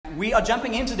We are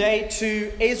jumping in today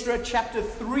to Ezra chapter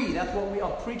 3. That's what we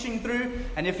are preaching through.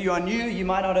 And if you are new, you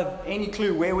might not have any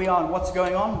clue where we are and what's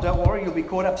going on. Don't worry, you'll be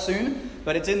caught up soon.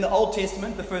 But it's in the Old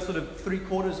Testament, the first sort of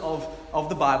 3/4 of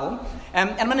the Bible.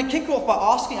 And I'm going to kick off by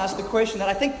asking us the question that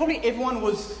I think probably everyone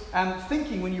was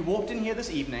thinking when you walked in here this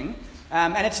evening.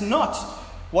 And it's not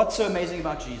what's so amazing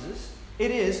about Jesus. It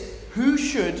is who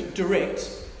should direct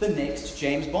the next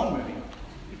James Bond movie.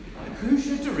 Who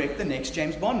should direct the next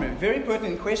James Bond movie? Very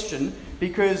pertinent question,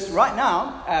 because right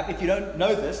now, if you don't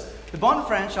know this, the Bond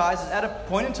franchise is at a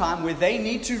point in time where they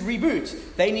need to reboot.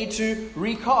 They need to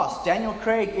recast. Daniel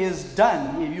Craig is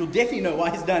done. You'll definitely know why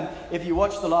he's done if you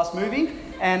watch the last movie.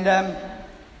 And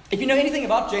if you know anything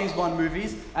about James Bond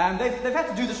movies, they've had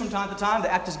to do this from time to time.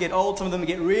 The actors get old, some of them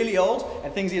get really old,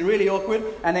 and things get really awkward,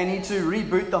 and they need to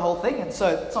reboot the whole thing. And so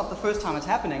it's not the first time it's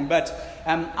happening. But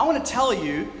I want to tell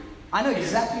you, I know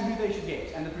exactly who they should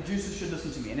get, and the producers should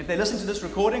listen to me. And if they listen to this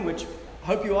recording, which I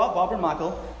hope you are, Barbara and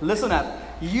Michael, listen up.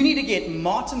 You need to get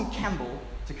Martin Campbell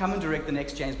to come and direct the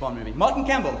next James Bond movie. Martin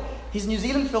Campbell, he's a New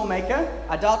Zealand filmmaker.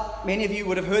 I doubt many of you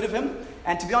would have heard of him.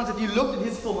 And to be honest, if you looked at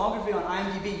his filmography on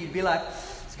IMDb, you'd be like,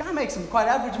 this guy makes some quite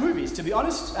average movies, to be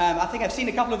honest. I think I've seen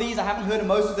a couple of these. I haven't heard of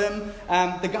most of them.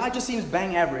 The guy just seems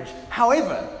bang average.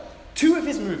 However, 2 of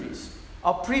his movies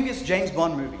are previous James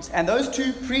Bond movies. And those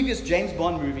 2 previous James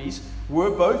Bond movies were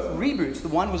both reboots. The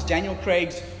one was Daniel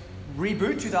Craig's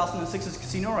reboot, 2006's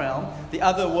Casino Royale. The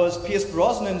other was Pierce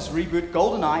Brosnan's reboot,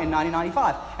 GoldenEye, in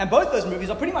 1995. And both those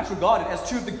movies are pretty much regarded as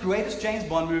 2 of the greatest James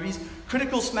Bond movies.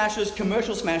 Critical smashers,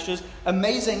 commercial smashers,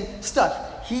 amazing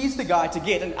stuff. He's the guy to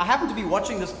get. And I happened to be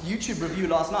watching this YouTube review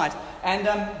last night, and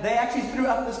they actually threw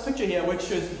up this picture here,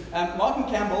 which is Martin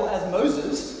Campbell as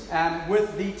Moses,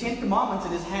 with the 10 Commandments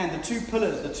in his hand, the 2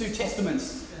 pillars, the 2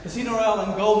 testaments, Casino Royale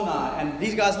and GoldenEye. And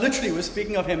these guys literally were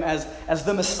speaking of him as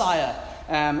the Messiah.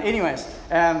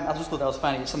 I just thought that was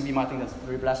funny. Some of you might think that's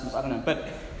very blasphemous. I don't know. But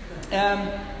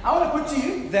I want to put to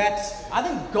you that I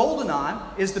think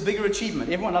GoldenEye is the bigger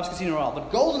achievement. Everyone loves Casino Royale,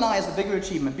 but GoldenEye is the bigger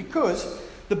achievement because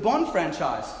the Bond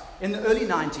franchise in the early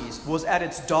 90s was at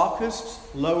its darkest,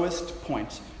 lowest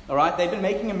point. All right, they'd been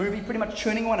making a movie, pretty much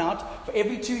churning one out for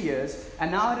every 2 years,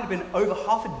 and now it had been over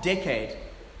half a decade,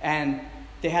 and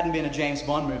there hadn't been a James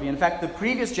Bond movie. In fact, the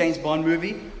previous James Bond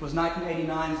movie was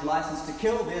 1989's License to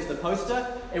Kill. There's the poster.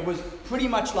 It was pretty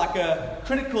much like a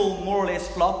critical, more or less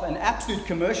flop, an absolute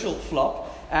commercial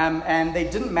flop, and they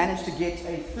didn't manage to get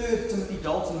a third Timothy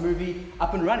Dalton movie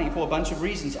up and running for a bunch of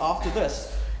reasons after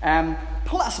this.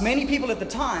 Plus, many people at the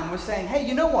time were saying, hey,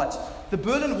 you know what? The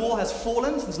Berlin Wall has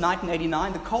fallen since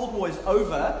 1989. The Cold War is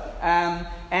over,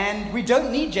 and we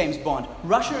don't need James Bond.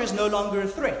 Russia is no longer a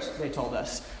threat, they told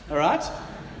us. All right?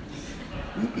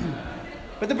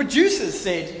 But the producers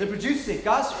said,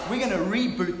 guys, we're going to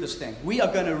reboot this thing. We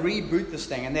are going to reboot this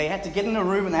thing. And they had to get in a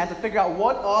room and they had to figure out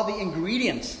what are the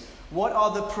ingredients, what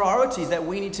are the priorities that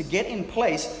we need to get in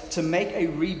place to make a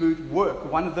reboot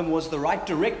work. One of them was the right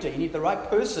director. You need the right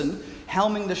person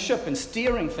helming the ship and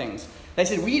steering things. They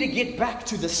said, we need to get back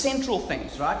to the central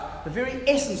things, right? The very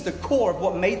essence, the core of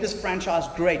what made this franchise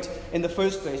great in the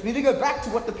first place. We need to go back to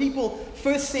what the people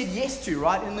first said yes to,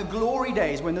 right? In the glory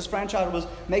days when this franchise was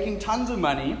making tons of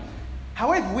money.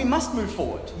 However, we must move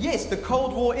forward. Yes, the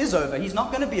Cold War is over. He's not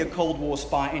going to be a Cold War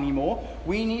spy anymore.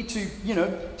 We need to,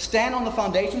 stand on the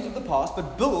foundations of the past,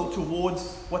 but build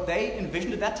towards what they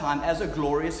envisioned at that time as a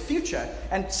glorious future.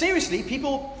 And seriously,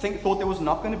 people thought there was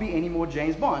not going to be any more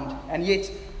James Bond. And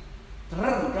yet,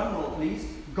 drum roll please,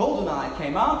 GoldenEye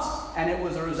came out, and it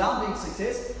was a resounding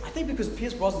success. I think because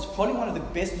Pierce Brosnan's probably one of the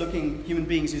best-looking human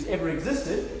beings who's ever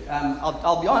existed.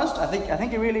 I'll be honest, I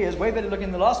think he really is way better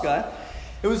looking than the last guy.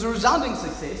 It was a resounding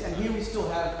success, and here we still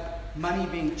have money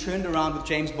being churned around with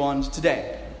James Bond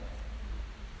today.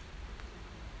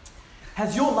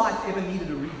 Has your life ever needed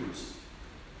a reboot?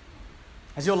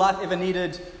 Has your life ever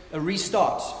needed a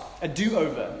restart, a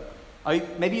do-over?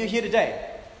 Maybe you're here today.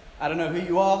 I don't know who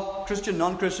you are, Christian,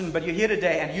 non-Christian, but you're here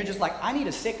today and you're just like, I need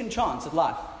a second chance at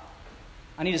life.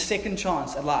 I need a second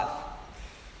chance at life.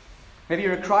 Maybe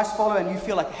you're a Christ follower and you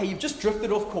feel like, hey, you've just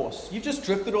drifted off course.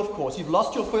 You've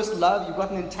lost your first love. You've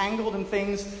gotten entangled in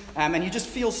things. And you just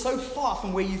feel so far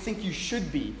from where you think you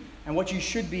should be and what you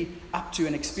should be up to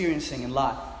and experiencing in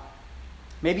life.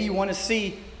 Maybe you want to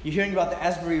see, you're hearing about the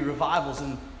Asbury revivals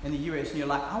in the US, and you're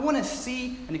like, I want to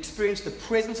see and experience the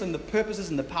presence and the purposes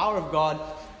and the power of God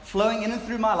flowing in and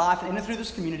through my life and in and through this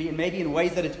community, and maybe in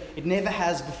ways that it never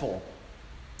has before.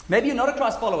 Maybe you're not a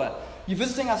Christ follower. You're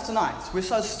visiting us tonight. We're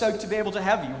so stoked to be able to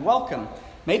have you. Welcome.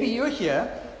 Maybe you're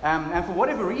here, and for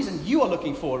whatever reason, you are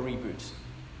looking for a reboot.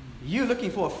 you're looking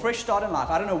for a fresh start in life.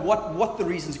 I don't know what the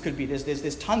reasons could be.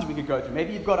 There's tons we could go through.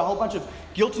 Maybe you've got a whole bunch of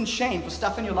guilt and shame for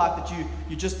stuff in your life that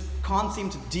you just can't seem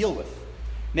to deal with.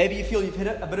 Maybe you feel you've hit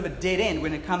a bit of a dead end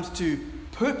when it comes to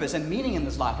purpose and meaning in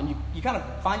this life, and you kind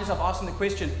of find yourself asking the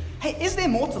question, hey, is there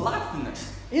more to life than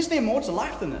this? Is there more to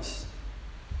life than this?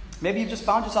 Maybe you've just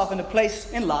found yourself in a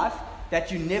place in life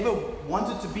that you never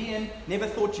wanted to be in, never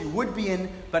thought you would be in,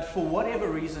 but for whatever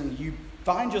reason, you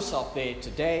find yourself there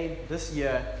today, this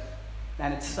year,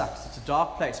 and it sucks. It's a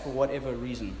dark place for whatever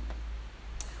reason.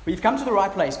 But you've come to the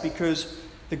right place because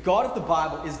the God of the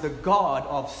Bible is the God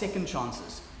of second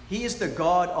chances. He is the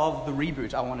God of the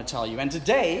reboot, I want to tell you. And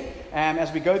today,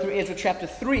 as we go through Ezra chapter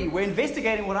 3, we're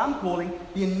investigating what I'm calling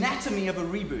the anatomy of a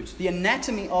reboot. The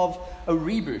anatomy of a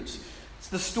reboot. It's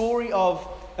the story of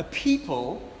a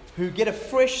people who get a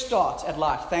fresh start at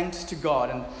life, thanks to God.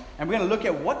 And we're going to look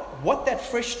at what that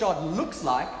fresh start looks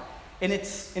like in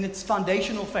its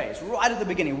foundational phase, right at the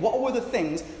beginning. What were the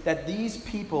things that these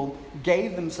people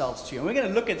gave themselves to? And we're going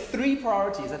to look at 3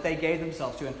 priorities that they gave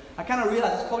themselves to. And I kind of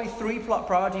realize it's probably 3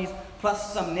 priorities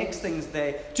plus some next things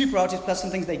 2 priorities plus some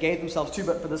things they gave themselves to,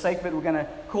 but for the sake of it, we're going to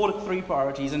call it 3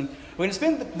 priorities. And we're going to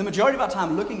spend the majority of our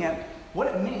time looking at what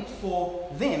it meant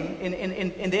for them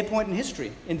in their point in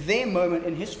history, in their moment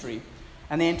in history.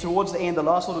 And then towards the end, the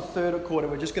last sort of third or quarter,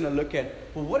 we're just going to look at,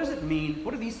 well, what does it mean?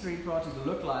 What do these 3 priorities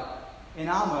look like in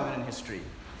our moment in history,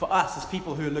 for us as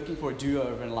people who are looking for a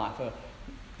do-over in life, a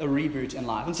reboot in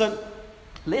life? And so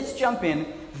let's jump in,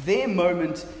 their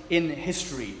moment in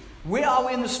history. Where are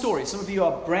we in the story? Some of you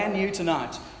are brand new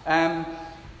tonight.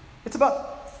 It's about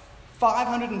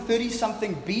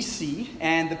 530-something BC,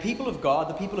 and the people of God,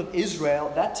 the people of Israel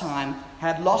at that time,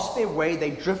 had lost their way.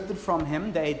 They drifted from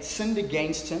Him. They had sinned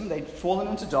against Him. They'd fallen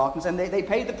into darkness, and they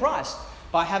paid the price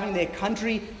by having their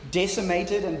country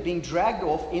decimated and being dragged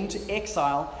off into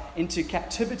exile, into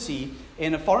captivity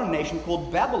in a foreign nation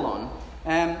called Babylon.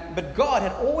 But God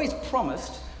had always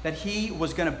promised that He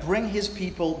was going to bring His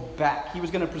people back. He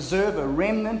was going to preserve a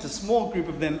remnant, a small group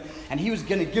of them, and He was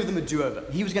going to give them a do-over.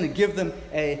 He was going to give them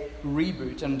a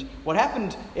reboot. And what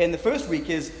happened in the first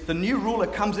week is the new ruler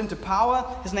comes into power.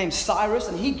 His name's Cyrus,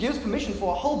 and he gives permission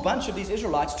for a whole bunch of these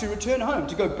Israelites to return home,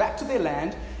 to go back to their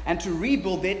land and to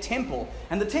rebuild their temple.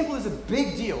 And the temple is a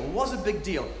big deal. It was a big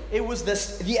deal. It was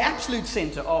the absolute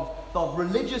center of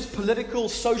religious, political,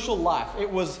 social life.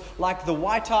 It was like the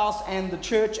White House and the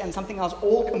church and something else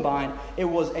all combined. It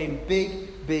was a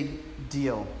big, big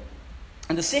deal.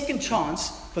 And the second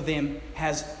chance for them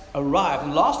has arrived.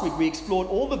 And last week we explored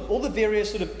all the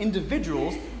various sort of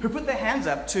individuals who put their hands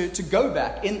up to go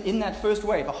back in that first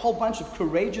wave. A whole bunch of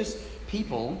courageous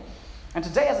people. And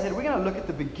today, as I said, we're going to look at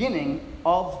the beginning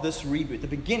of this reboot, the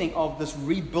beginning of this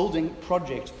rebuilding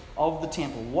project of the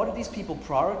temple. What did these people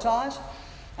prioritize?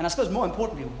 And I suppose more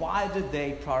importantly, why did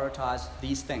they prioritize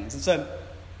these things? And so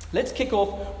let's kick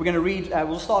off. We're going to read,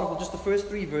 we'll start off with just the first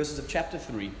 3 verses of chapter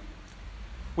 3.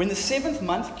 When the 7th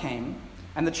month came,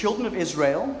 and the children of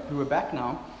Israel, who were back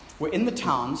now, were in the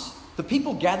towns, the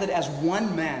people gathered as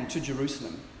one man to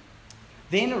Jerusalem.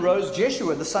 Then arose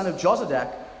Jeshua, the son of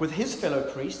Jozadak, with his fellow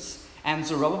priests, and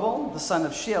Zerubbabel, the son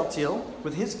of Shealtiel,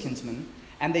 with his kinsmen,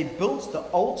 and they built the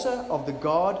altar of the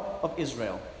God of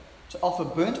Israel, to offer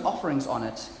burnt offerings on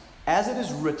it, as it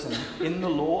is written in the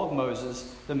law of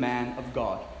Moses, the man of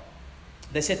God.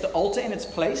 They set the altar in its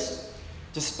place,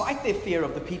 despite their fear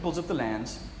of the peoples of the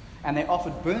lands, and they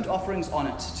offered burnt offerings on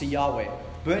it to Yahweh,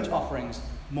 burnt offerings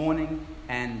morning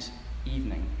and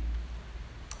evening.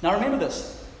 Now remember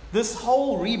this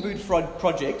whole reboot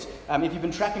project, if you've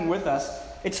been tracking with us,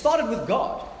 it started with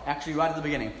God, actually, right at the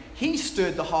beginning. He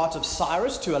stirred the heart of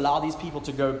Cyrus to allow these people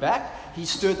to go back. He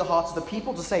stirred the hearts of the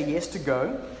people to say yes to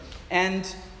go. And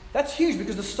that's huge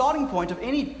because the starting point of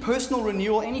any personal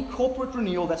renewal, any corporate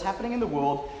renewal that's happening in the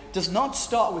world does not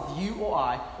start with you or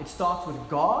I. It starts with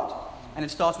God, and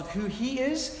it starts with who He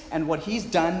is and what He's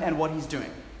done and what He's doing.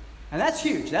 And that's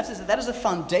huge. That is a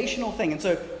foundational thing. And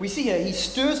so we see here, He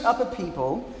stirs up a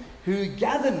people who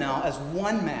gather now as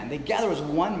one man. They gather as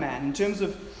one man in terms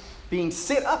of being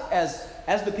set up as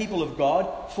the people of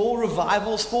God for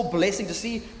revivals, for blessing, to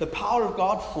see the power of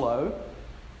God flow.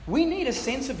 We need a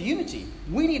sense of unity.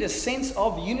 We need a sense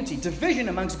of unity. Division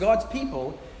amongst God's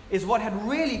people is what had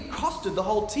really costed the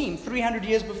whole team 300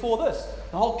 years before this.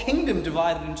 The whole kingdom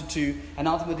divided into 2, and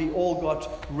ultimately all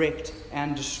got wrecked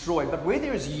and destroyed. But where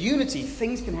there is unity,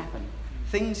 things can happen.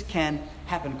 Things can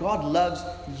happen. God loves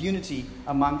unity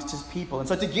amongst His people. And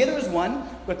so together as one,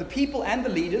 we've got the people and the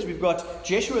leaders. We've got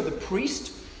Jeshua the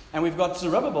priest, and we've got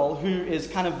Zerubbabel, who is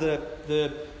kind of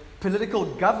the political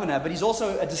governor, but he's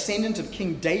also a descendant of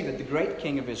King David, the great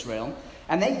king of Israel.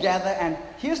 And they gather, and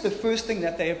here's the first thing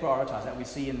that they prioritize that we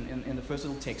see in the first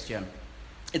little text here.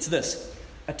 It's this: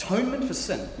 atonement for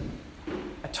sin.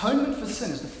 Atonement for sin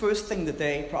is the first thing that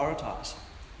they prioritize.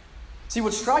 See,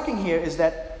 what's striking here is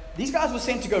that these guys were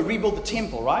sent to go rebuild the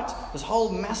temple, right? This whole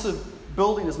massive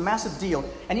building, this massive deal.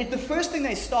 And yet the first thing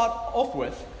they start off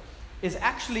with is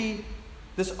actually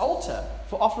this altar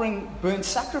for offering burnt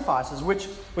sacrifices,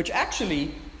 which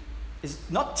actually is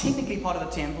not technically part of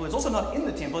the temple. It's also not in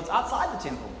the temple. It's outside the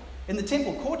temple, in the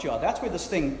temple courtyard. That's where this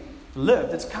thing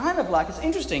lived. It's kind of like, it's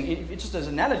interesting, it's just as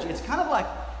an analogy, it's kind of like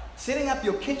setting up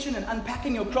your kitchen and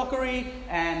unpacking your crockery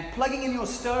and plugging in your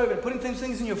stove and putting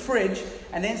things in your fridge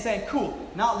and then saying, cool,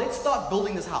 now let's start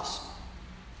building this house.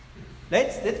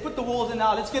 Let's put the walls in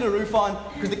now, let's get a roof on,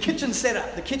 because the kitchen's set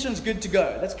up, the kitchen's good to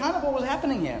go. That's kind of what was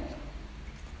happening here.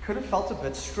 Could have felt a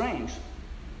bit strange.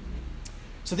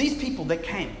 So these people, they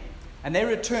came, and they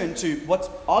returned to what's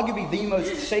arguably the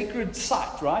most sacred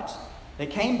site, right? They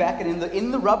came back, and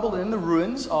in the rubble and in the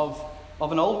ruins of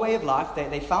an old way of life,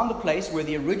 they found a place where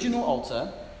the original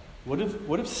altar would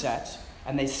have sat,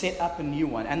 and they set up a new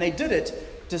one. And they did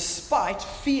it despite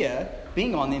fear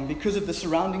being on them because of the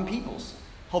surrounding peoples.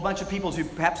 A whole bunch of people who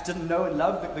perhaps didn't know and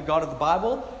love the God of the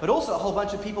Bible, but also a whole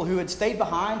bunch of people who had stayed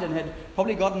behind and had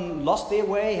probably lost their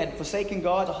way, had forsaken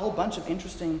God, a whole bunch of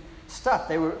interesting stuff.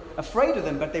 They were afraid of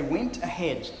them, but they went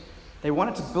ahead. They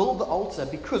wanted to build the altar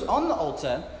because on the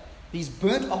altar, these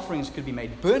burnt offerings could be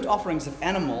made. Burnt offerings of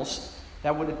animals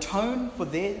that would atone for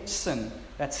their sin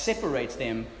that separates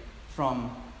them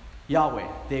from Yahweh,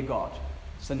 their God.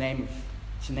 It's the name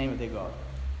of their God.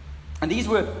 And these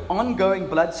were ongoing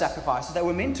blood sacrifices that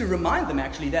were meant to remind them,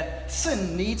 actually, that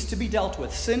sin needs to be dealt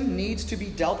with. Sin needs to be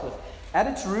dealt with. At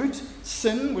its root,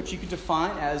 sin, which you could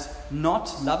define as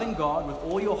not loving God with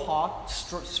all your heart,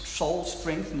 soul,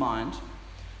 strength, mind.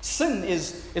 Sin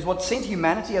is what sent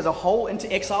humanity as a whole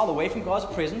into exile away from God's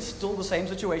presence, still the same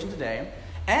situation today.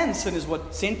 And sin is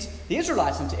what sent the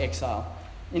Israelites into exile,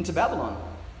 into Babylon.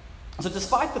 So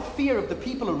despite the fear of the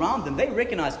people around them, they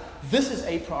recognize this is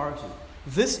a priority.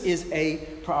 This is a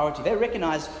priority. They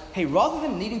recognize, hey, rather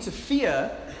than needing to fear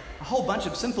a whole bunch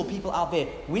of sinful people out there,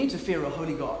 we need to fear a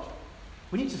holy God.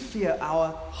 We need to fear our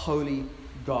holy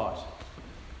God.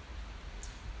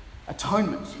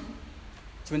 Atonement.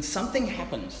 So when something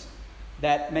happens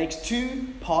that makes two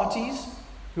parties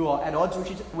who are at odds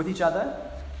with each other,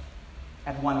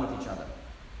 at one with each other.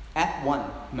 At one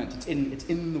meant. It's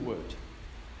in the word.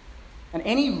 And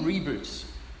any reboots,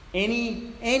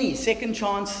 any second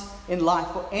chance in life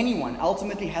for anyone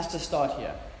ultimately has to start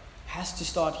here. Has to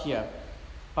start here.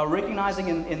 By recognizing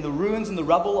in the ruins and the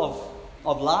rubble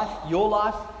of life, your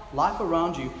life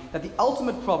around you, that the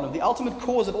ultimate problem, the ultimate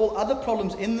cause of all other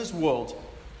problems in this world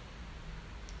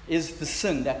is the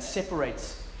sin that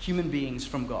separates human beings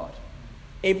from God.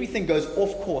 Everything goes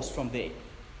off course from there.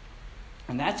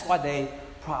 And that's why they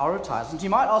prioritize. And you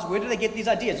might ask, where do they get these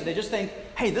ideas? Do they just think,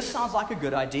 hey, this sounds like a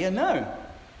good idea? No.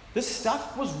 This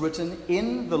stuff was written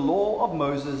in the law of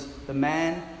Moses, the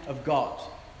man of God.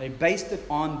 They based it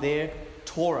on their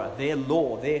Torah, their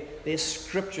law, their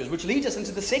scriptures, which leads us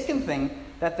into the second thing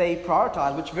that they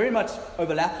prioritize, which very much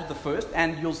overlaps with the first,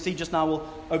 and you'll see just now will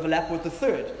overlap with the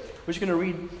third. We're just going to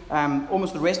read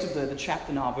almost the rest of the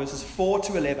chapter now, verses 4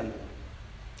 to 11.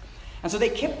 And so they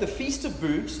kept the Feast of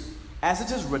Booths, as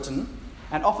it is written,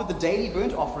 and offered the daily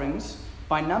burnt offerings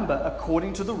by number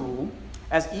according to the rule,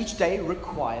 as each day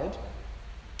required.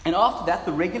 And after that,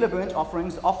 the regular burnt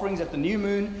offerings, the offerings at the new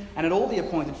moon, and at all the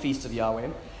appointed feasts of Yahweh,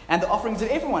 and the offerings of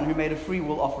everyone who made a free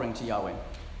will offering to Yahweh.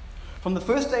 From the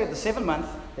first day of the 7th month,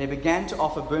 they began to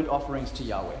offer burnt offerings to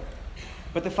Yahweh.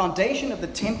 But the foundation of the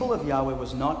temple of Yahweh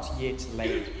was not yet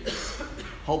laid.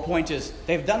 Whole point is,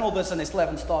 they've done all this and they still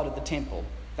haven't started the temple.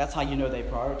 That's how you know they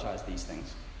prioritize these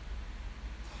things.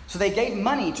 So they gave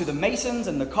money to the masons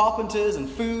and the carpenters, and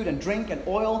food and drink and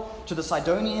oil to the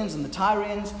Sidonians and the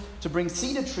Tyrians, to bring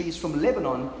cedar trees from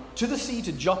Lebanon to the sea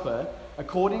to Joppa,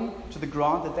 according to the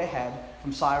grant that they had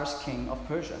from Cyrus, king of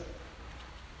Persia.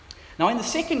 Now in the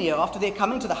 2nd year, after their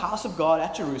coming to the house of God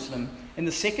at Jerusalem, in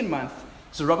the 2nd month,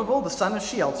 Zerubbabel the son of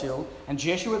Shealtiel and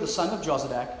Jeshua the son of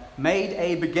Jozadak made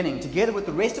a beginning, together with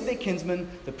the rest of their kinsmen,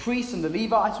 the priests and the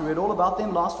Levites, we read all about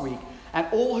them last week, and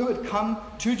all who had come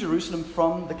to Jerusalem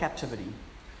from the captivity.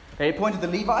 They appointed the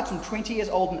Levites from 20 years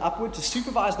old and upward to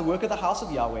supervise the work of the house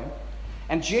of Yahweh.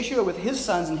 And Jeshua with his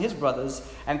sons and his brothers,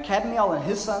 and Kadmiel and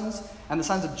his sons, and the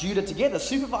sons of Judah together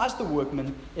supervised the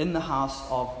workmen in the house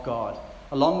of God,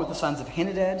 along with the sons of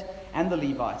Henadad and the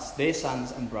Levites, their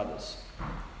sons and brothers.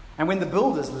 And when the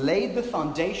builders laid the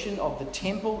foundation of the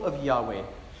temple of Yahweh,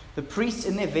 the priests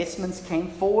in their vestments came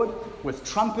forward with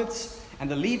trumpets and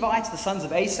the Levites, the sons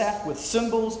of Asaph, with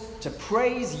cymbals to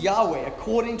praise Yahweh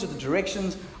according to the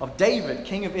directions of David,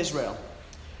 king of Israel.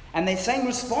 And they sang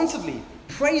responsively,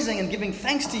 praising and giving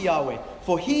thanks to Yahweh,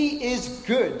 for he is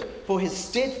good, for his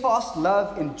steadfast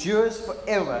love endures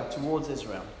forever towards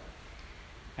Israel.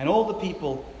 And all the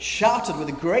people shouted with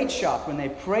a great shout when they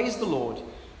praised the Lord,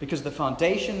 because the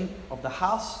foundation of the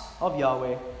house of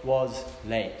Yahweh was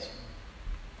laid.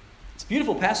 It's a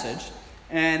beautiful passage,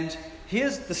 and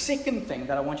here's the second thing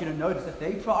that I want you to notice that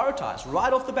they prioritize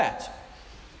right off the bat.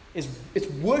 It's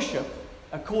worship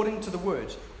according to the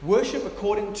Word. Worship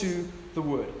according to the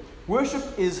Word. Worship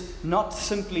is not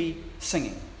simply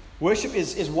singing. Worship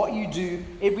is what you do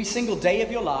every single day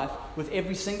of your life with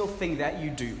every single thing that you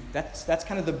do. That's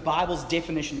kind of the Bible's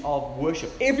definition of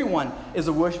worship. Everyone is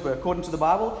a worshiper according to the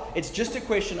Bible. It's just a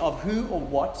question of who or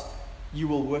what you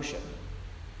will worship.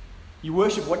 You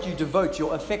worship what you devote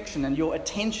your affection and your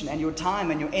attention and your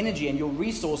time and your energy and your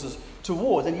resources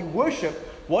towards. And you worship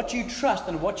what you trust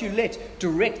and what you let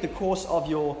direct the course of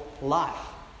your life.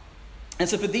 And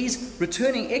so for these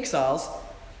returning exiles,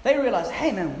 they realize,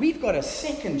 hey man, we've got a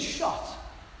second shot.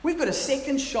 We've got a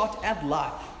second shot at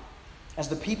life as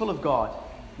the people of God.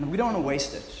 And we don't want to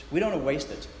waste it. We don't want to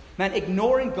waste it. Man,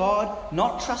 ignoring God,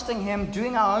 not trusting Him,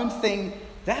 doing our own thing,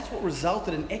 that's what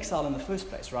resulted in exile in the first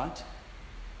place, right?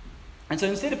 And so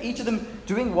instead of each of them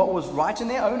doing what was right in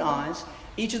their own eyes,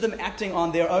 each of them acting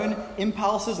on their own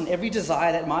impulses and every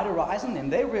desire that might arise in them,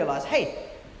 they realized, hey,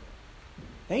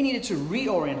 they needed to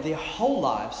reorient their whole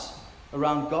lives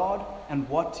around God and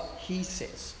what He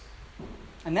says.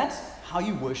 And that's how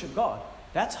you worship God.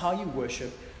 That's how you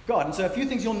worship God. And so a few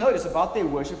things you'll notice about their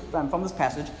worship from this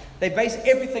passage. They base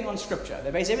everything on Scripture.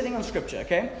 They base everything on Scripture,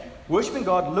 okay? Worshipping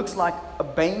God looks like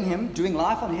obeying Him, doing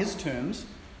life on His terms,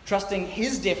 trusting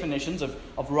His definitions of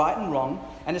right and wrong,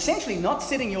 and essentially not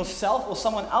setting yourself or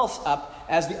someone else up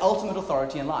as the ultimate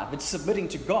authority in life. It's submitting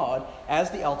to God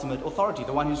as the ultimate authority,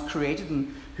 the one who's created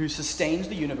and who sustains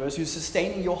the universe, who's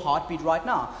sustaining your heartbeat right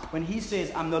now. When He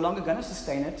says, I'm no longer going to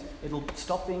sustain it, it'll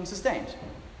stop being sustained.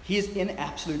 He is in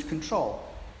absolute control.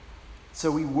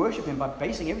 So we worship Him by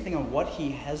basing everything on what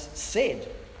He has said.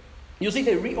 You'll see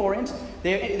they reorient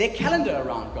their calendar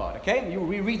around God, okay?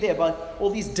 We read there about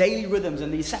all these daily rhythms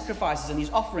and these sacrifices and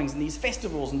these offerings and these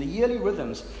festivals and the yearly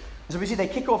rhythms. So we see they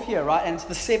kick off here, right? And it's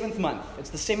the 7th month. It's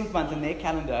the 7th month in their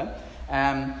calendar.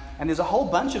 And there's a whole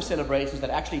bunch of celebrations that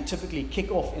actually typically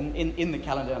kick off in the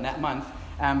calendar in that month.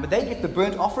 But they get the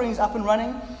burnt offerings up and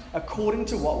running according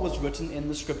to what was written in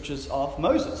the scriptures of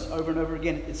Moses. Over and over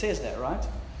again, it says that, right?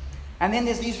 And then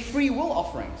there's these free will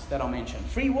offerings that are mentioned.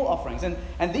 Free will offerings.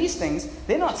 And these things,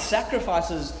 they're not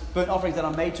sacrifices, burnt offerings that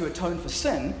are made to atone for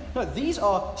sin. No, these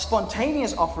are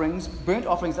spontaneous offerings, burnt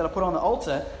offerings that are put on the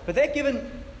altar. But they're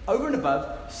given over and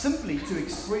above simply to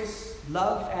express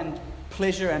love and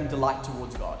pleasure and delight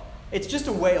towards God. It's just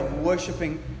a way of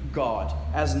worshiping God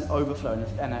as an overflow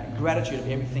and a gratitude of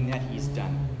everything that He's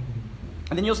done.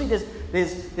 And then you'll see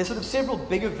there's sort of several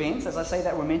big events, as I say,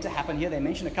 that were meant to happen here. They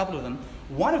mention a couple of them.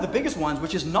 One of the biggest ones,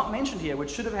 which is not mentioned here,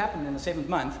 which should have happened in the 7th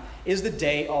month, is the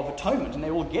Day of Atonement. And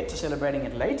they will get to celebrating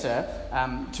it later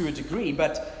to a degree.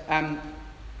 But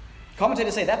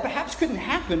commentators say that perhaps couldn't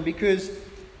happen because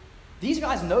these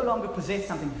guys no longer possess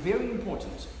something very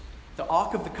important. The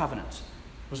Ark of the Covenant.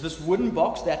 It was this wooden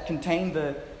box that contained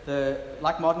the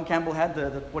like Martin Campbell had,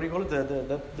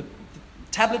 the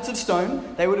tablets of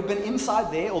stone. They would have been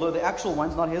inside there, although the actual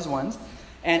ones, not his ones.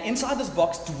 And inside this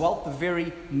box dwelt the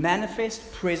very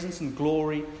manifest presence and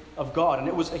glory of God. And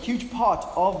it was a huge part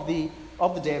of the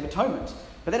Day of Atonement.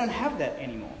 But they don't have that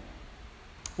anymore.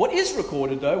 What is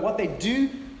recorded, though, what they do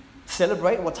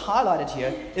celebrate, what's highlighted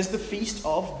here, is the Feast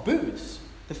of Booths.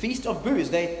 The Feast of Booths.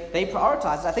 They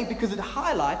prioritize it, I think, because it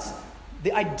highlights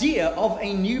the idea of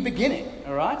a new beginning,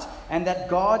 all right? And that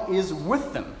God is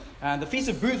with them. The Feast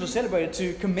of Booths was celebrated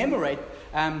to commemorate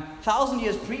 1,000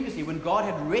 years previously when God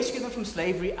had rescued them from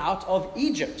slavery out of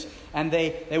Egypt. And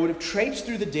they would have traipsed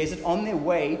through the desert on their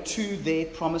way to their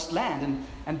promised land.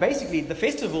 And basically the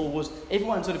festival was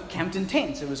everyone sort of camped in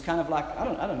tents. It was kind of like, I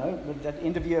don't know, that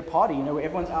end of year party, you know, where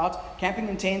everyone's out camping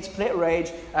in tents, play at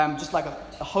rage, just like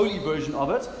a holy version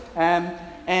of it.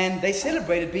 And they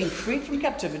celebrated being freed from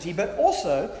captivity, but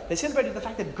also they celebrated the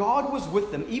fact that God was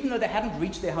with them even though they hadn't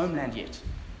reached their homeland yet.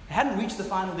 They hadn't reached the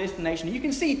final destination. You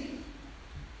can see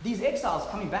these exiles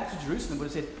coming back to Jerusalem would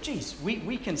have said, geez,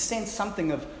 we can sense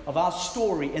something of our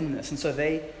story in this. And so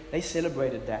they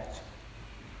celebrated that.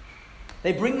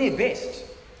 They bring their best.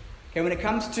 Okay, when it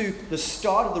comes to the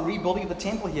start of the rebuilding of the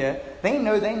temple here, they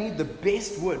know they need the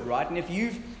best wood, right? And if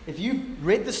you've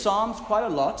read the Psalms quite a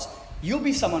lot, you'll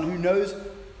be someone who knows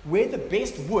where the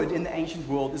best wood in the ancient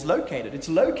world is located. It's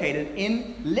located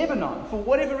in Lebanon. For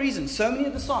whatever reason, so many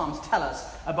of the Psalms tell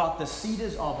us about the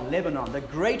cedars of Lebanon, the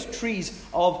great trees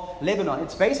of Lebanon.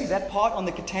 It's basically that part on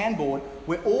the Catan board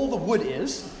where all the wood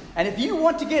is. And if you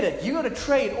want to get it, you've got to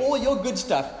trade all your good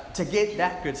stuff to get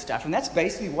that good stuff. And that's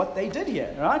basically what they did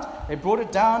here, right? They brought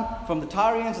it down from the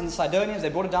Tyrians and the Sidonians. They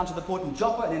brought it down to the port in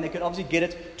Joppa, and then they could obviously get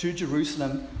it to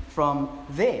Jerusalem from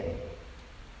there.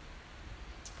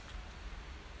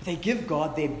 They give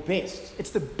God their best. It's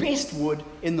the best wood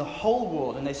in the whole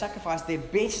world, and they sacrifice their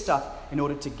best stuff in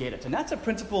order to get it. And that's a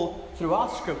principle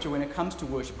throughout Scripture when it comes to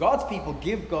worship. God's people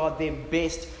give God their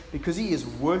best because He's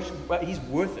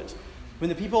worth it. When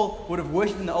the people would have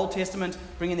worshipped in the Old Testament,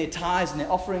 bringing their tithes and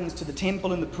their offerings to the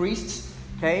temple and the priests,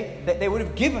 okay, they would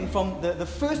have given from the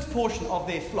first portion of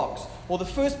their flocks or the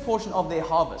first portion of their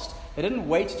harvest. They didn't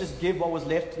wait to just give what was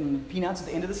left in peanuts at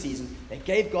the end of the season. They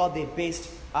gave God their best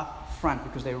up front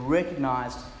because they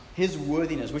recognized His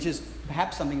worthiness, which is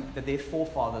perhaps something that their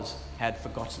forefathers had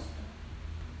forgotten.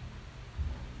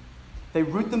 They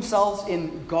root themselves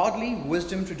in godly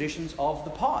wisdom traditions of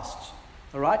the past.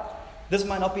 All right? This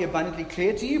might not be abundantly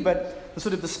clear to you, but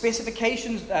the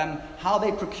specifications, how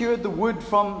they procured the wood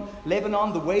from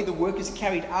Lebanon, the way the work is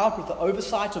carried out with the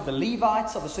oversight of the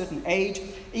Levites of a certain age,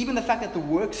 even the fact that the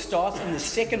work starts in the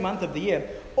second month of the year,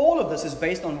 all of this is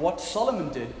based on what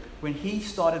Solomon did when he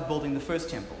started building the first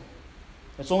temple.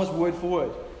 It's almost word for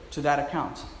word to that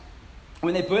account.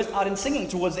 When they burst out in singing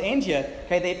towards the end here,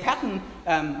 okay, they pattern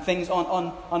things on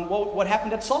what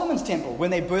happened at Solomon's temple when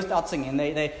they burst out singing.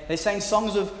 They sang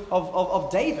songs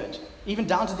of David, even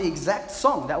down to the exact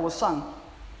song that was sung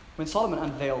when Solomon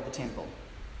unveiled the temple.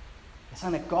 They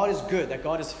sang that God is good, that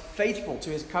God is faithful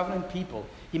to His covenant people.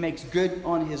 He makes good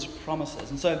on His promises.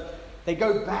 And so they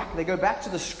go back to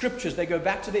the Scriptures, they go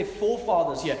back to their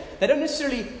forefathers here. They don't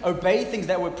necessarily obey things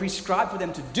that were prescribed for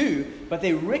them to do, but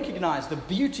they recognize the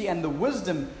beauty and the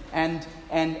wisdom and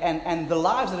the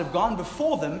lives that have gone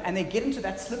before them, and they get into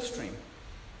that slipstream.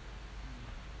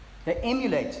 They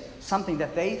emulate something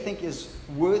that they think is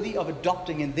worthy of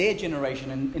adopting in their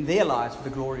generation and in their lives for the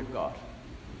glory of God.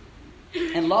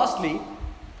 And lastly,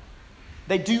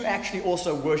 they do actually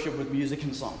also worship with music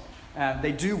and song.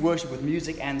 They do worship with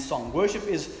music and song. Worship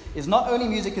is not only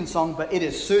music and song, but it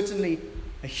is certainly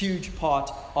a huge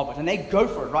part of it. And they go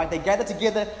for it, right? They gather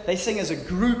together, they sing as a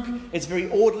group. It's very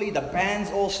orderly. The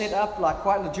band's all set up, like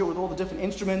quite legit with all the different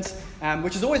instruments,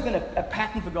 which has always been a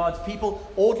pattern for God's people.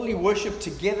 Orderly worship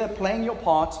together, playing your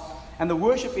part. And the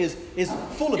worship is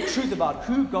full of truth about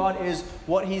who God is,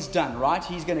 what He's done, right?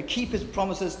 He's going to keep His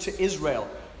promises to Israel.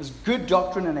 There's good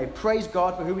doctrine, and they praise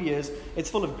God for who He is.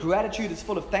 It's full of gratitude. It's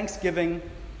full of thanksgiving.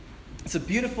 It's a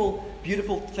beautiful,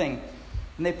 beautiful thing.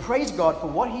 And they praise God for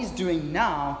what He's doing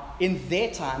now in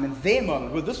their time, in their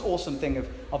moment, with this awesome thing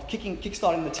of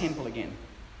kickstarting the temple again.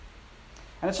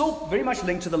 And it's all very much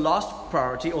linked to the last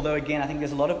priority, although again, I think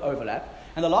there's a lot of overlap.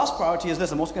 And the last priority is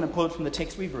this. I'm also going to pull it from the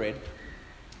text we've read.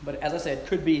 But as I said,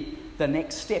 could be the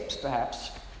next steps,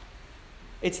 perhaps.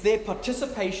 It's their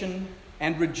participation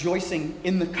and rejoicing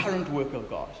in the current work of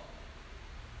God.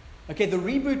 Okay, the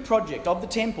reboot project of the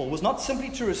temple was not simply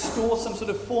to restore some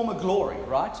sort of former glory,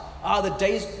 right?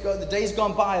 The days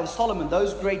gone by of Solomon,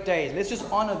 those great days. Let's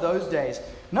just honor those days.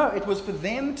 No, it was for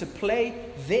them to play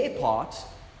their part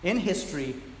in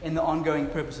history in the ongoing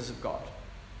purposes of God.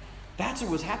 That's what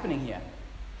was happening here.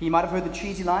 You might have heard the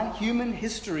cheesy line, human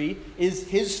history is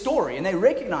His story. And they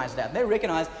recognize that. They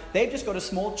recognize they've just got a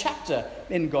small chapter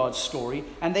in God's story,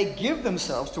 and they give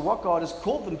themselves to what God has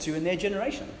called them to in their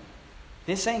generation.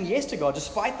 They're saying yes to God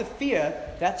despite the fear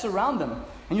that's around them.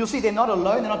 And you'll see they're not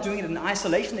alone. They're not doing it in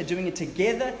isolation. They're doing it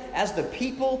together as the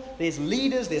people. There's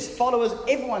leaders, there's followers.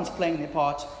 Everyone's playing their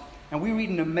part. And we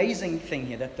read an amazing thing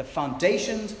here, that the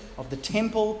foundations of the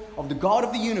temple of the God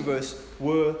of the universe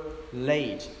were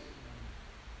laid.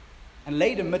 And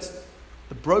laid amidst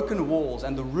the broken walls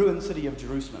and the ruined city of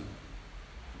Jerusalem.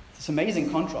 It's an amazing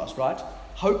contrast, right?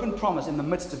 Hope and promise in the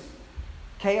midst of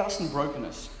chaos and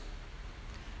brokenness.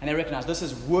 And they recognize this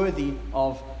is worthy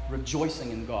of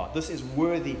rejoicing in God. This is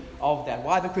worthy of that.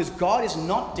 Why? Because God is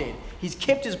not dead. He's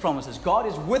kept His promises. God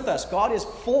is with us. God is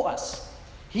for us.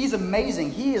 He's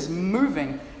amazing. He is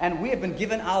moving. And we have been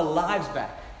given our lives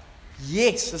back.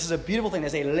 Yes, this is a beautiful thing. They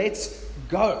say, let's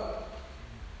go.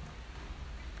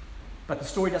 But the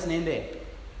story doesn't end there.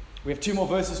 We have 2 more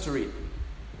verses to read.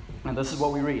 And this is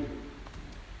what we read.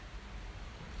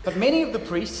 But many of the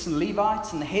priests and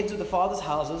Levites and the heads of the fathers'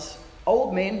 houses,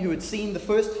 old men who had seen the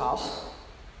first house,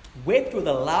 wept with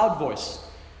a loud voice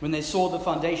when they saw the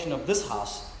foundation of this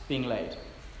house being laid.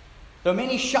 Though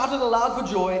many shouted aloud for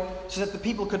joy, so that the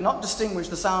people could not distinguish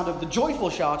the sound of the joyful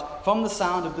shout from the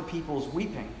sound of the people's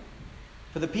weeping.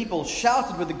 For the people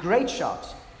shouted with a great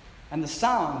shout, and the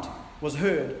sound was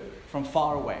heard from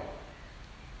far away.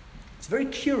 It's a very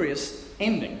curious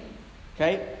ending.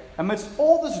 Okay? Amidst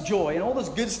all this joy and all this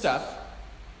good stuff,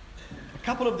 a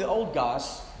couple of the old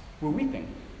guys were weeping.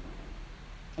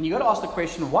 And you've got to ask the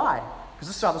question, why? Because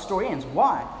this is how the story ends.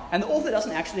 Why? And the author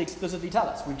doesn't actually explicitly tell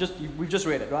us. We've just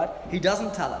read it, right? He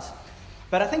doesn't tell us.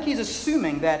 But I think he's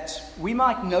assuming that we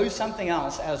might know something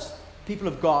else as people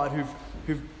of God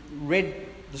who've read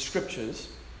the scriptures.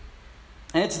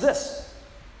 And it's this.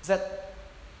 It's that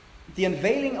the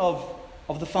unveiling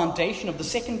of the foundation of the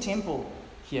second temple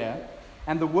here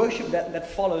and the worship that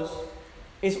follows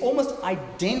is almost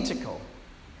identical,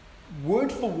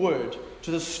 word for word,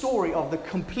 to the story of the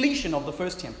completion of the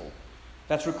first temple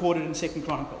that's recorded in 2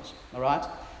 Chronicles. All right?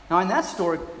 Now, in that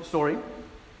story, it's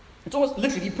almost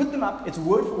literally, you put them up, it's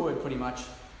word for word pretty much,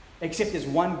 except there's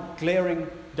one glaring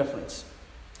difference.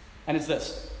 And it's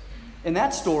this. In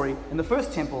that story, in the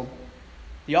first temple,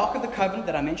 the Ark of the Covenant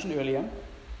that I mentioned earlier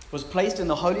was placed in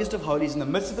the holiest of holies in the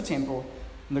midst of the temple,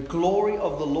 and the glory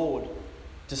of the Lord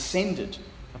descended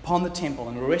upon the temple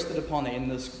and rested upon it in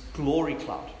this glory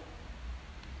cloud.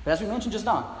 But as we mentioned just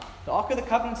now, the Ark of the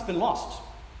Covenant's been lost.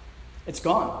 It's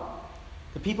gone.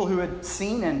 The people who had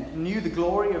seen and knew the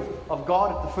glory of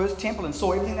God at the first temple and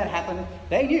saw everything that happened,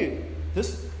 they knew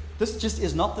this just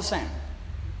is not the same.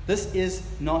 This is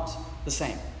not the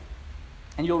same.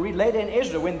 And you'll read later in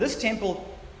Ezra, when this temple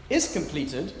is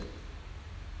completed,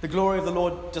 the glory of the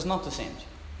Lord does not descend.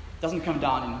 It doesn't come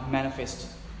down in manifest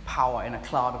power in a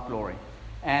cloud of glory.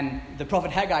 And the prophet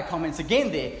Haggai comments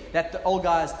again there that the old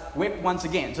guys wept once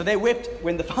again. So they wept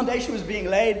when the foundation was being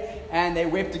laid, and they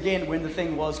wept again when the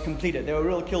thing was completed. They were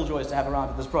real killjoys to have around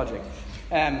at this project.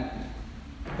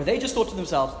 But they just thought to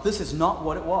themselves, this is not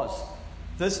what it was.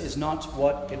 This is not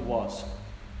what it was.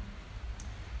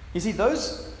 You see,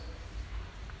 those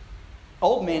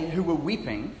old men who were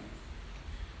weeping,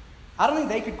 I don't think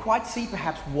they could quite see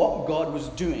perhaps what God was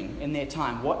doing in their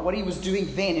time, what he was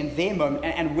doing then in their moment,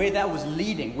 and where that was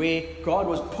leading, where God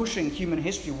was pushing human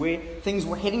history, where things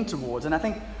were heading towards. And I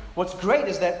think what's great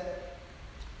is that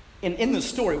in the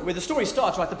story, where the story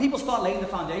starts, right, the people start laying the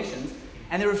foundations,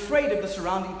 and they're afraid of the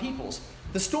surrounding peoples.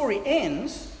 The story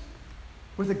ends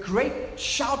with a great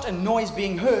shout and noise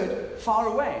being heard far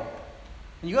away.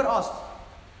 And you've got to ask,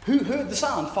 who heard the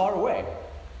sound far away?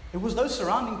 It was those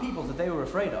surrounding peoples that they were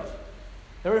afraid of.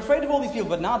 They were afraid of all these people,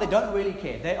 but now they don't really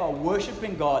care. They are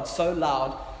worshiping God so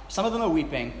loud, some of them are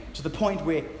weeping, to the point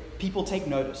where people take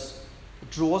notice.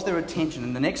 It draws their attention.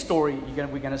 In the next story,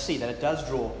 we're going to see that it does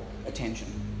draw attention.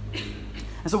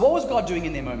 And so what was God doing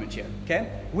in their moment here? Okay?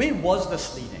 Where was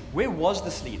this leading? Where was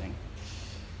this leading?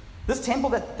 This temple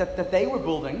that they were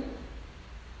building,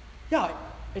 yeah,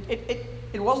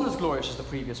 it wasn't as glorious as the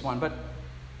previous one, but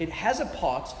it has a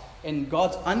part in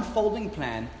God's unfolding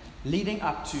plan leading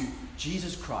up to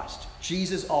Jesus Christ,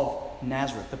 Jesus of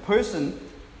Nazareth, the person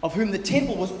of whom the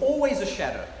temple was always a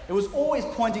shadow. It was always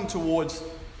pointing towards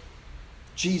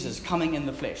Jesus coming in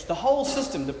the flesh. The whole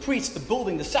system, the priests, the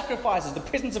building, the sacrifices, the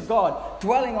presence of God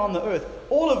dwelling on the earth,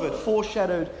 all of it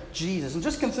foreshadowed Jesus. And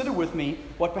just consider with me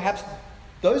what perhaps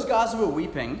those guys who were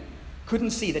weeping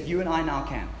couldn't see that you and I now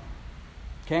can.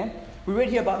 Okay? We read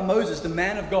here about Moses, the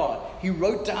man of God. He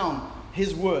wrote down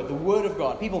his word, the word of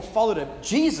God. People followed it.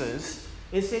 Jesus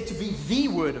is said to be the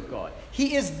word of God.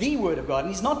 He is the word of God.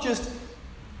 And he's not just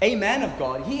a man of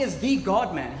God. He is the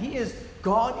God-man. He is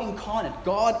God incarnate,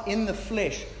 God in the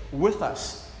flesh with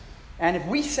us. And if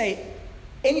we say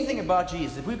anything about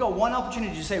Jesus, if we've got one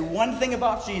opportunity to say one thing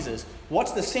about Jesus,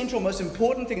 what's the central, most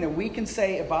important thing that we can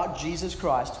say about Jesus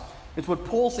Christ? It's what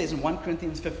Paul says in 1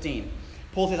 Corinthians 15.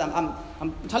 Paul says,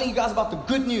 I'm telling you guys about the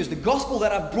good news, the gospel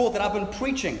that I've brought, that I've been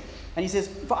preaching. And he says,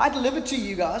 for I delivered to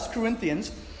you guys,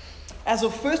 Corinthians, as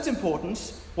of first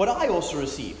importance, what I also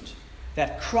received,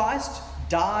 that Christ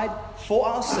died for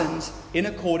our sins in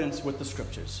accordance with the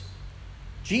Scriptures.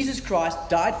 Jesus Christ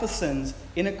died for sins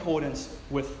in accordance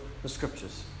with the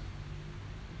Scriptures.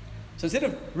 So instead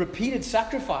of repeated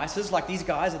sacrifices like these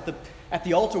guys at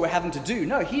the altar were having to do,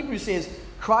 no, Hebrews says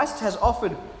Christ has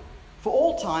offered for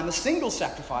all time a single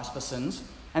sacrifice for sins,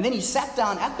 and then he sat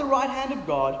down at the right hand of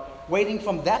God, waiting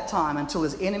from that time until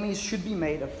his enemies should be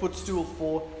made a footstool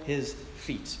for his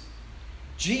feet.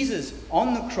 Jesus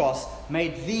on the cross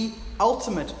made the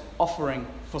ultimate offering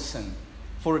for sin,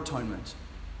 for atonement.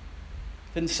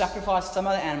 Didn't sacrifice some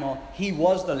other animal. He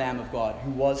was the Lamb of God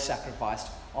who was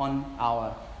sacrificed on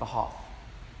our behalf.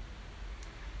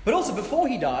 But also before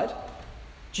he died,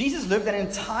 Jesus lived an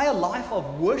entire life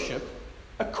of worship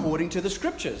according to the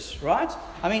scriptures, right?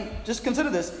 I mean, just consider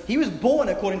this. He was born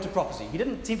according to prophecy. He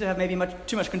didn't seem to have maybe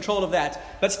too much control of that,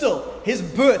 but still, his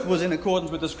birth was in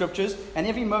accordance with the scriptures, and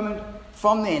every moment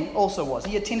from then also was.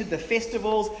 He attended the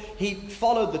festivals, he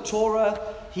followed the Torah,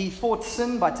 he fought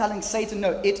sin by telling Satan,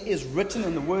 no, it is written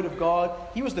in the Word of God.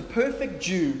 He was the perfect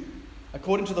Jew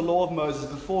according to the law of Moses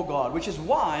before God, which is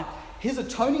why his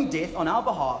atoning death on our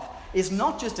behalf is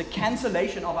not just a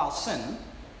cancellation of our sin,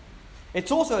 it's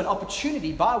also an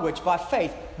opportunity by which, by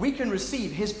faith, we can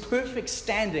receive his perfect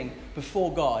standing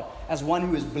before God as one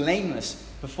who is blameless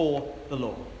before the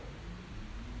Lord.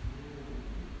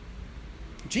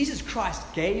 Jesus Christ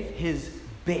gave his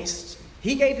best.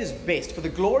 He gave his best for the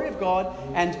glory of God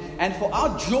and for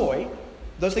our joy.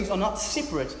 Those things are not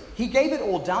separate. He gave it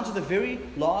all down to the very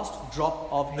last drop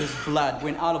of his blood,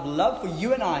 when out of love for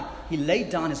you and I, he laid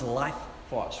down his life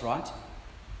for us, right?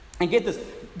 And get this,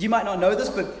 you might not know this,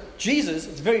 but Jesus,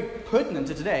 it's very pertinent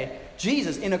to today,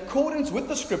 Jesus, in accordance with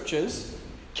the scriptures,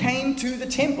 came to the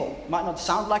temple. Might not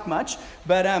sound like much,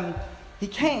 but he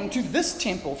came to this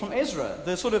temple from Ezra,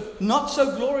 the sort of not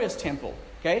so glorious temple.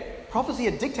 Okay? Prophecy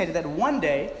had dictated that one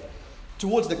day,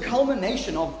 towards the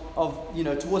culmination of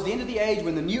towards the end of the age,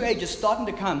 when the new age is starting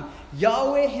to come,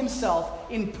 Yahweh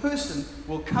himself in person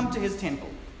will come to his temple.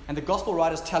 And the gospel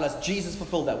writers tell us Jesus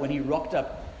fulfilled that when he rocked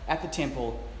up at the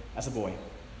temple as a boy.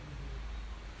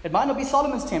 It might not be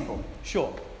Solomon's temple,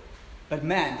 sure. But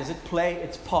man, does it play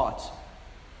its part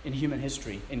in human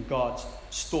history, in God's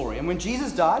story. And when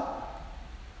Jesus died,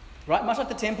 right, much like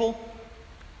the temple,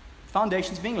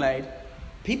 foundations being laid,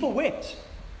 people wept.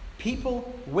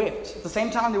 People wept. At the same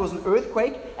time, there was an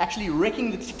earthquake actually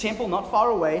wrecking the temple not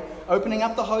far away, opening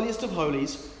up the holiest of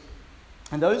holies.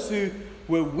 And those who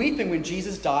were weeping when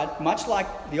Jesus died, much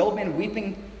like the old men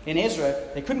weeping in Ezra,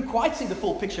 they couldn't quite see the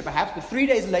full picture perhaps, but 3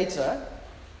 days later,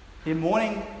 their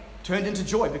mourning turned into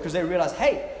joy because they realized,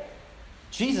 hey,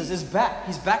 Jesus is back.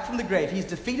 He's back from the grave. He's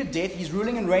defeated death. He's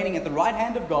ruling and reigning at the right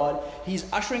hand of God.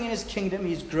 He's ushering in his kingdom.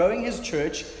 He's growing his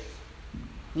church.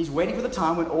 He's waiting for the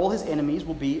time when all his enemies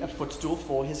will be a footstool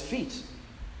for his feet.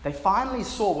 They finally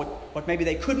saw what maybe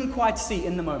they couldn't quite see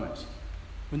in the moment,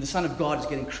 when the Son of God is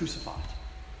getting crucified.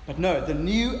 But no, the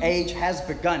new age has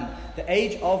begun. The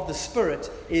age of the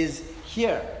Spirit is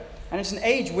here. And it's an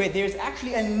age where there's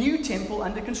actually a new temple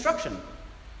under construction.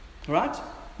 Right?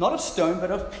 Not of stone,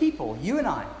 but of people, you and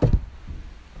I.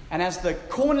 And as the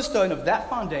cornerstone of that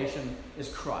foundation is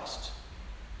Christ.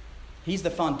 He's the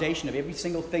foundation of every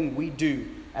single thing we do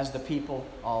as the people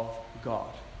of God.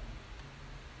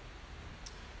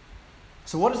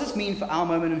 So what does this mean for our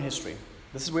moment in history?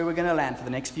 This is where we're going to land for the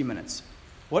next few minutes.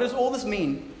 What does all this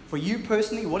mean for you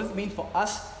personally? What does it mean for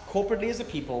us corporately as a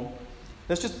people?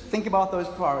 Let's just think about those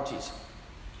priorities.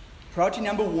 Priority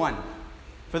number 1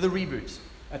 for the reboot: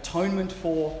 atonement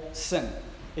for sin.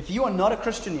 If you are not a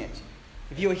Christian yet,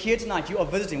 if you are here tonight, you are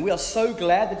visiting, we are so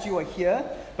glad that you are here.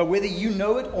 But whether you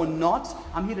know it or not,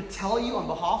 I'm here to tell you on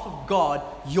behalf of God,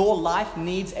 your life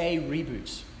needs a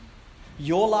reboot.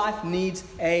 Your life needs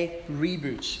a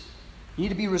reboot. You need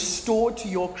to be restored to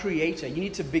your Creator. You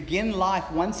need to begin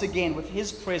life once again with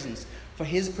His presence for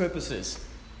His purposes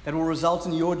that will result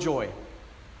in your joy.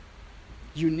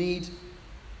 You need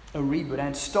a reboot, and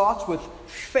it starts with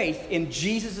faith in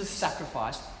Jesus'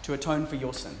 sacrifice to atone for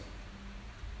your sin.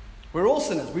 We're all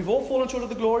sinners. We've all fallen short of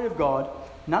the glory of God.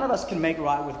 None of us can make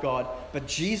right with God, but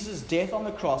Jesus' death on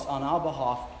the cross on our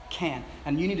behalf can,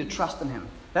 and you need to trust in Him.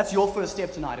 That's your first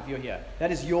step tonight if you're here.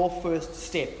 That is your first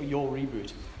step for your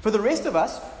reboot. For the rest of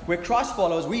us, we're Christ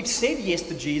followers. We've said yes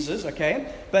to Jesus,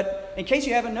 okay? But in case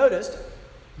you haven't noticed,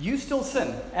 you still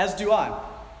sin, as do I.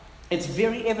 It's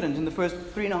very evident in the first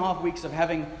 3.5 weeks of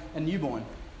having a newborn.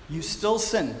 You still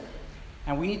sin.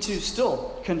 And we need to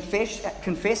still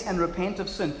confess and repent of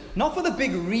sin. Not for the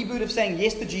big reboot of saying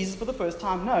yes to Jesus for the first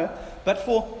time, no. But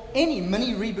for any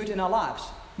mini reboot in our lives.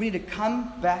 We need to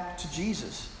come back to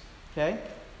Jesus. Okay?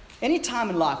 Any time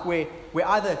in life where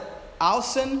either our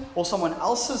sin or someone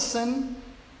else's sin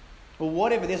or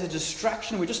whatever, there's a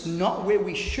distraction, we're just not where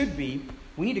we should be,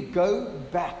 we need to go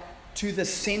back to the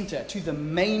center, to the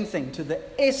main thing, to the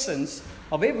essence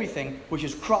of everything, which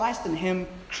is Christ and Him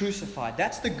crucified.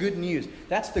 That's the good news.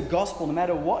 That's the gospel. No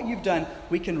matter what you've done,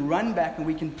 we can run back and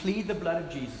we can plead the blood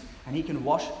of Jesus, and He can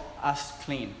wash us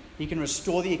clean. He can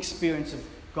restore the experience of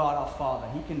God our Father.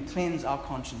 He can cleanse our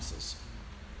consciences.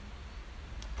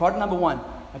 Priority number 1,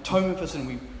 atonement for sin.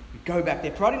 We go back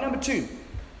there. Priority number 2,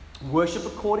 worship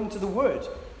according to the Word.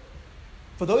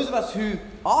 For those of us who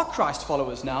are Christ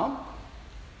followers now,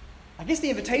 I guess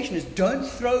the invitation is don't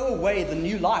throw away the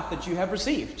new life that you have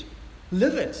received.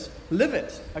 Live it. Live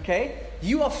it. Okay?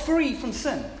 You are free from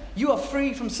sin. You are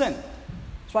free from sin.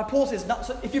 That's why Paul says,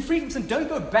 so if you're free from sin, don't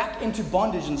go back into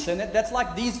bondage and sin. That's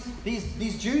like these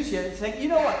Jews here saying, you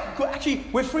know what? Actually,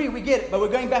 we're free, we get it, but we're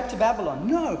going back to Babylon.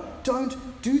 No, don't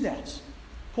do that.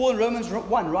 Paul in Romans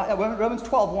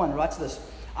 12:1 writes this.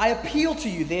 I appeal to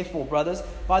you, therefore, brothers,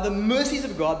 by the mercies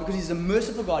of God, because He's a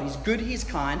merciful God, He's good, He's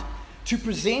kind, to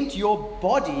present your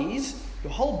bodies,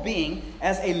 your whole being,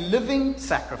 as a living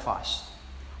sacrifice,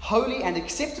 holy and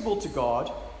acceptable to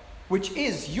God, which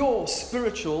is your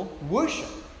spiritual worship.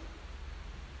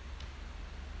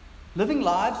 Living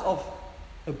lives of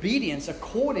obedience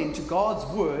according to God's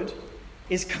word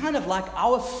is kind of like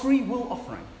our free will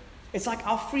offering. It's like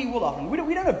our free will offering.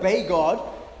 We don't obey God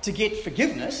to get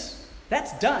forgiveness.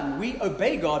 That's done. We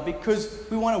obey God because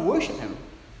we want to worship Him.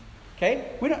 Okay?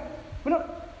 We're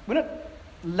not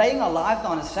laying our lives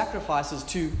down as sacrifices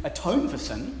to atone for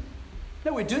sin.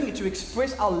 No, we're doing it to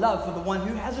express our love for the one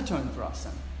who has atoned for our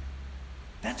sin.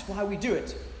 That's why we do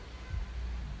it.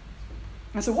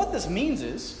 And so what this means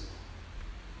is,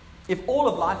 if all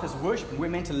of life is worship and we're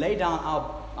meant to lay down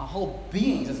our whole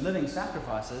beings as living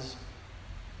sacrifices,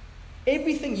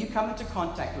 everything you come into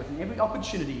contact with and every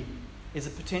opportunity is a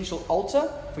potential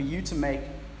altar for you to make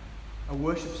a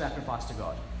worship sacrifice to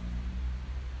God.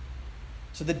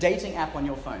 So the dating app on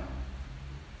your phone,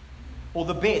 or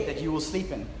the bed that you will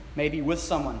sleep in, maybe with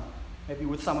someone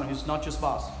who's not your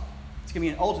spouse. It's going to be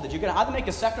an altar that you're going to either make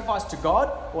a sacrifice to God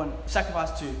or a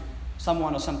sacrifice to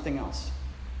someone or something else.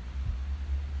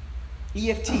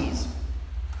 EFTs,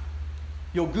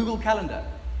 your Google Calendar,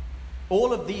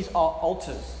 all of these are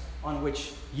altars on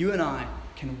which you and I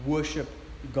can worship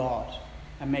God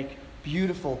and make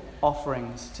beautiful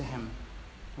offerings to Him.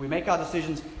 We make our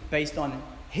decisions based on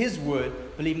His word,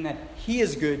 believing that He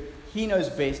is good, He knows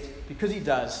best, because He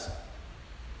does.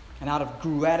 And out of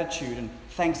gratitude and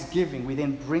thanksgiving, we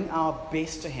then bring our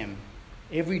best to Him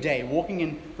every day, walking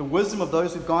in the wisdom of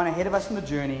those who've gone ahead of us in the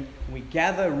journey. And we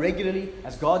gather regularly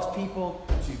as God's people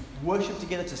to worship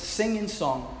together, to sing in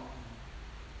song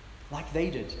like they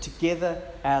did, together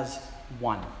as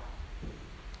one.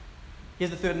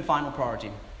 Here's the third and final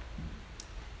priority.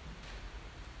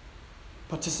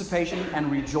 Participation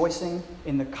and rejoicing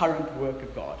in the current work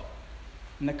of God.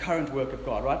 In the current work of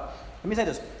God, right? Let me say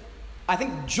this. I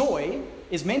think joy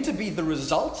is meant to be the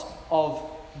result of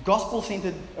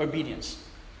gospel-centered obedience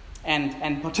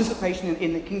and participation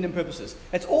in the kingdom purposes.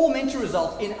 It's all meant to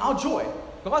result in our joy.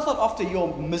 God's not after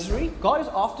your misery. God is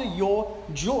after your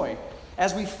joy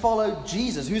as we follow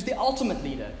Jesus, who's the ultimate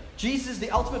leader. Jesus is the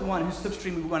ultimate one whose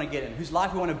slipstream we want to get in, whose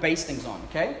life we want to base things on,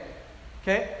 okay?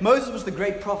 Moses was the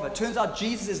great prophet. Turns out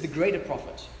Jesus is the greater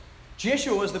prophet.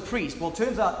 Jeshua was the priest. Well,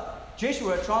 turns out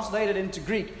Jeshua, translated into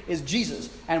Greek, is Jesus.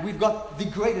 And we've got the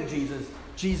greater Jesus,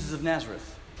 Jesus of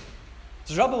Nazareth.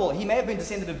 Zerubbabel, he may have been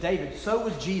descendant of David. So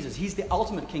was Jesus. He's the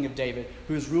ultimate king of David,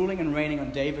 who is ruling and reigning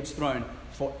on David's throne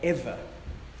forever.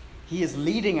 He is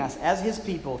leading us as His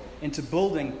people into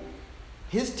building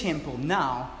His temple,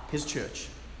 now His church.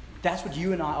 That's what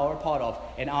you and I are a part of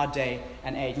in our day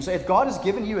and age. And so if God has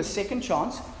given you a second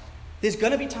chance, there's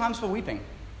going to be times for weeping.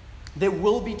 There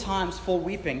will be times for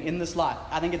weeping in this life.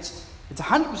 I think it's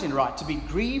 100% right to be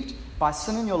grieved by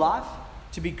sin in your life,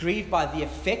 to be grieved by the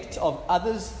effect of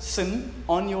others' sin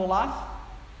on your life.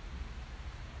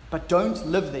 But don't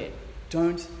live there.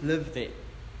 Don't live there.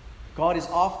 God is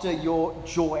after your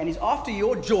joy, and He's after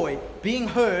your joy being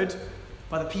heard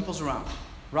by the peoples around,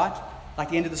 right? Like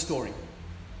the end of the story.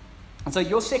 And so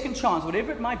your second chance,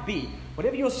 whatever it might be,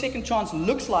 whatever your second chance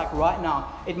looks like right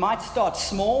now, it might start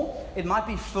small. It might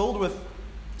be filled with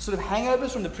sort of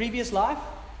hangovers from the previous life.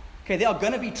 Okay, there are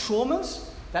going to be traumas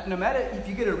that no matter if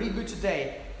you get a reboot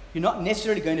today, you're not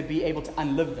necessarily going to be able to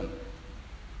unlive them.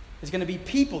 There's going to be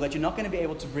people that you're not going to be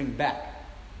able to bring back.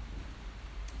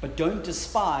 But don't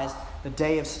despise the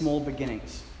day of small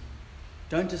beginnings.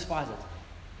 Don't despise it.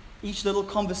 Each little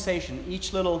conversation,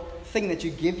 each little thing that you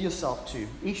give yourself to,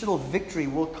 each little victory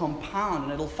will compound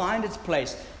and it'll find its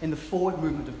place in the forward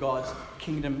movement of God's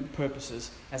kingdom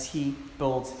purposes as He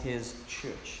builds His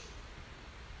church.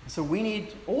 So we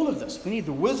need all of this. We need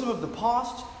the wisdom of the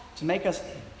past to make us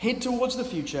head towards the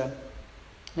future.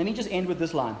 Let me just end with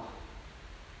this line.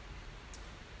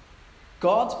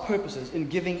 God's purposes in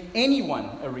giving anyone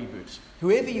a reboot,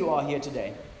 whoever you are here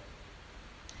today,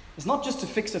 is not just to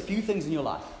fix a few things in your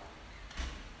life.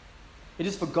 It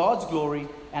is for God's glory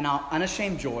and our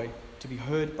unashamed joy to be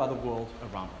heard by the world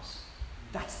around us.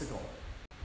 That's the goal.